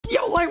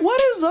Like,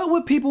 what is up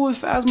with people with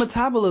fast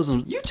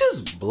metabolism? You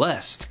just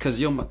blessed because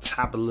your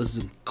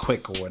metabolism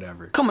quick or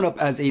whatever. Coming up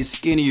as a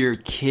skinnier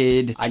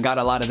kid, I got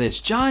a lot of this.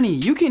 Johnny,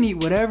 you can eat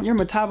whatever. Your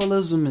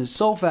metabolism is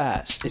so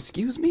fast.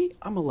 Excuse me?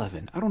 I'm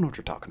 11. I don't know what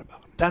you're talking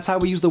about. That's how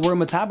we use the word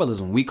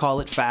metabolism. We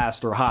call it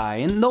fast or high,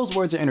 and those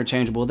words are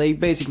interchangeable. They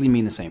basically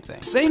mean the same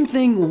thing. Same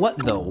thing what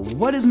though?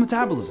 What is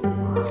metabolism?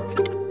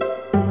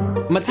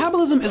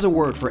 Metabolism is a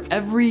word for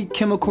every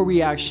chemical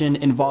reaction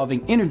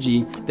involving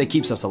energy that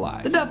keeps us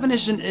alive. The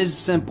definition is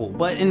simple,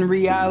 but in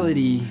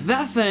reality,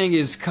 that thing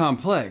is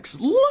complex.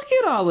 Look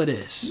at all of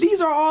this. These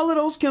are all of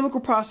those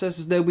chemical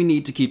processes that we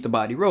need to keep the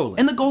body rolling.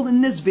 And the goal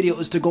in this video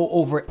is to go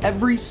over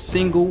every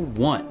single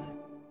one.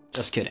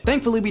 Just kidding.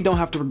 Thankfully, we don't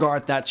have to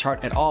regard that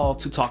chart at all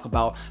to talk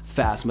about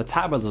fast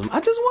metabolism. I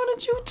just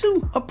wanted you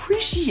to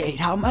appreciate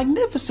how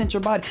magnificent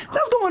your body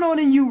that's going on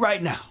in you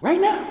right now.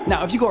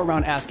 Now, if you go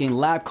around asking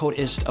lab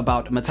coat-ish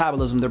about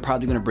metabolism, they're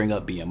probably gonna bring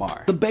up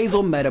BMR. The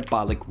basal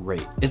metabolic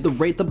rate is the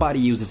rate the body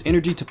uses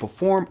energy to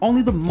perform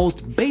only the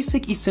most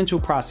basic essential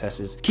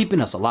processes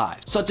keeping us alive,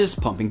 such as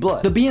pumping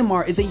blood. The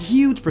BMR is a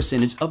huge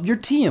percentage of your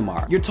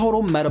TMR, your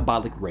total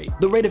metabolic rate,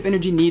 the rate of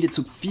energy needed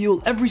to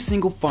fuel every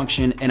single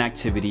function and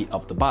activity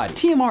of the body.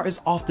 TMR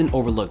is often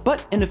overlooked,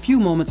 but in a few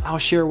moments I'll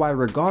share why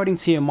regarding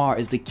TMR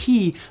is the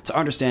key to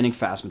understanding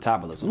fast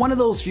metabolism. One of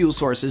those fuel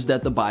sources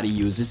that the body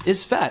uses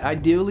is fat.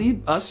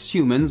 Ideally, us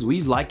humans,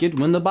 we like it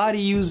when the body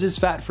uses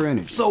fat for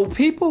energy. So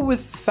people with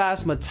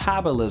fast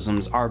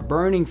metabolisms are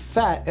burning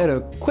fat at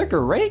a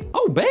quicker rate?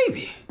 Oh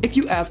baby! If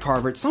you ask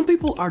Harvard, some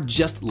people are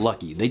just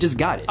lucky. They just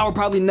got it. I would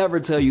probably never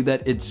tell you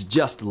that it's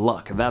just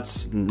luck.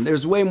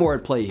 There's way more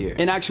at play here.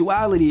 In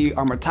actuality,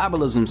 our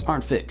metabolisms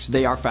aren't fixed.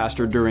 They are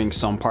faster during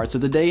some parts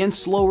of the day and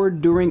slower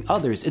during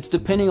others. It's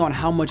depending on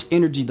how much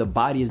energy the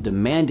body is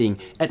demanding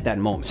at that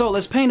moment. So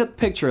let's paint a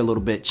picture a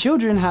little bit.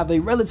 Children have a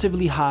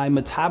relatively high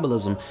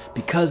metabolism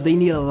because they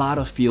need a lot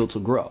of fuel to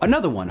grow.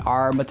 Another one,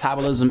 our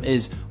metabolism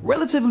is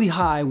relatively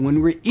high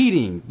when we're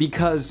eating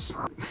because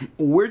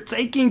we're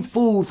taking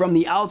food from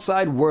the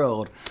outside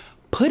world,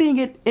 putting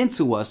it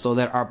into us so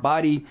that our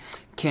body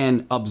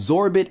can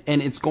absorb it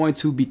and it's going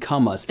to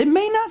become us. It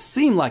may not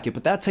seem like it,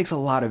 but that takes a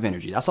lot of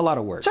energy. That's a lot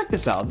of work. Check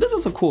this out. This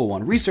is a cool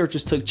one.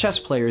 Researchers took chess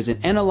players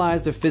and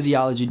analyzed their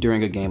physiology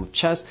during a game of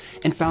chess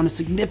and found a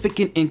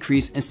significant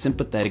increase in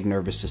sympathetic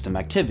nervous system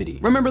activity.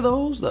 Remember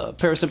those? The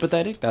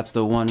parasympathetic, that's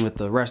the one with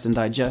the rest and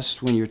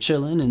digest when you're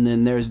chilling. And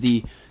then there's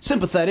the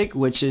sympathetic,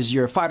 which is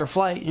your fight or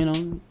flight, you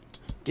know,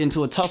 get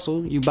into a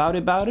tussle, you bout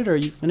it, or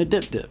you finna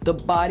dip. The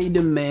body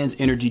demands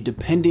energy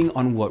depending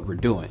on what we're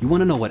doing. You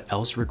wanna know what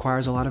else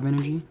requires a lot of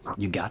energy?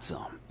 You got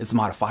some. It's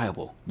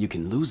modifiable. You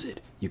can lose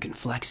it. You can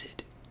flex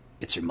it.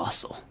 It's your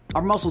muscle.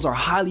 Our muscles are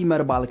highly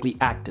metabolically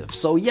active.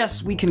 So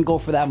yes, we can go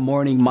for that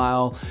morning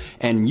mile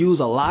and use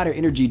a lot of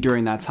energy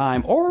during that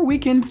time, or we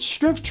can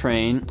strength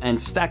train and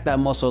stack that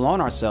muscle on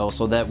ourselves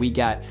so that we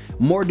got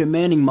more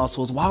demanding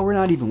muscles while we're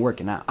not even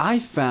working out. I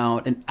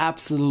found an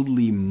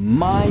absolutely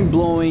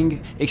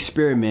mind-blowing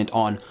experiment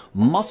on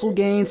muscle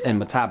gains and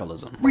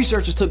metabolism.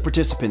 Researchers took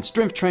participants,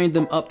 strength trained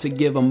them up to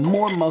give them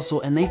more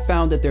muscle, and they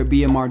found that their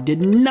BMR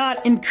did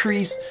not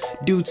increase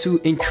due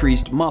to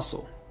increased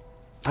muscle.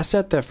 I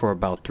sat there for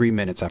about 3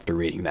 minutes after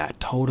reading that,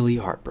 totally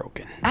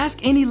heartbroken.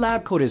 Ask any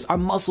lab coatist, our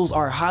muscles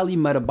are highly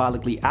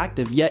metabolically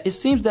active, yet it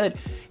seems that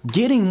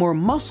getting more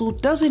muscle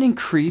doesn't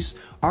increase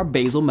our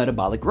basal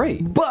metabolic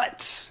rate.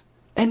 But,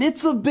 and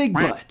it's a big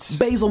but,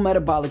 basal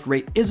metabolic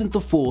rate isn't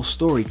the full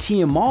story.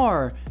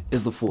 TMR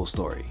is the full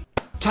story.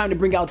 Time to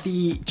bring out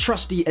the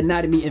trusty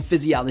anatomy and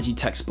physiology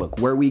textbook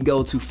where we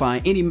go to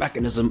find any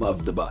mechanism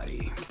of the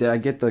body. Did I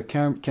get the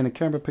camera? Can the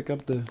camera pick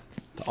up the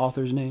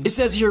author's name? It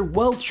says here,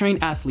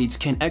 well-trained athletes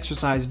can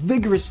exercise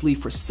vigorously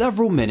for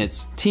several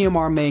minutes.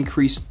 TMR may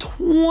increase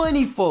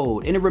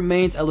 20-fold and it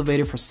remains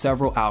elevated for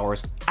several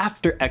hours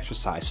after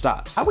exercise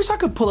stops. I wish I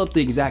could pull up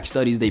the exact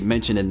studies they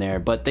mentioned in there,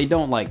 but they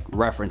don't like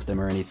reference them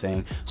or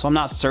anything, so I'm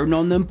not certain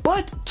on them,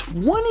 but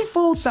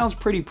 20-fold sounds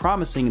pretty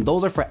promising, and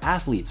those are for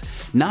athletes.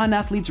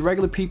 Non-athletes,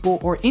 regular people,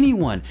 or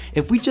anyone.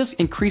 If we just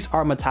increase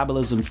our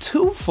metabolism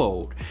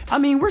 2-fold, I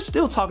mean, we're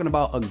still talking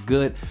about a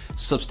good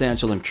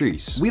substantial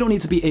increase. We don't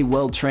need to be a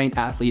well-trained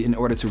athlete in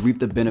order to reap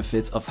the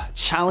benefits of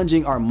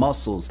challenging our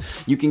muscles.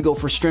 You can go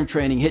for strength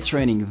training, HIIT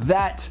training.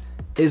 That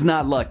is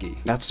not lucky.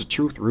 That's the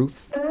truth,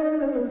 Ruth.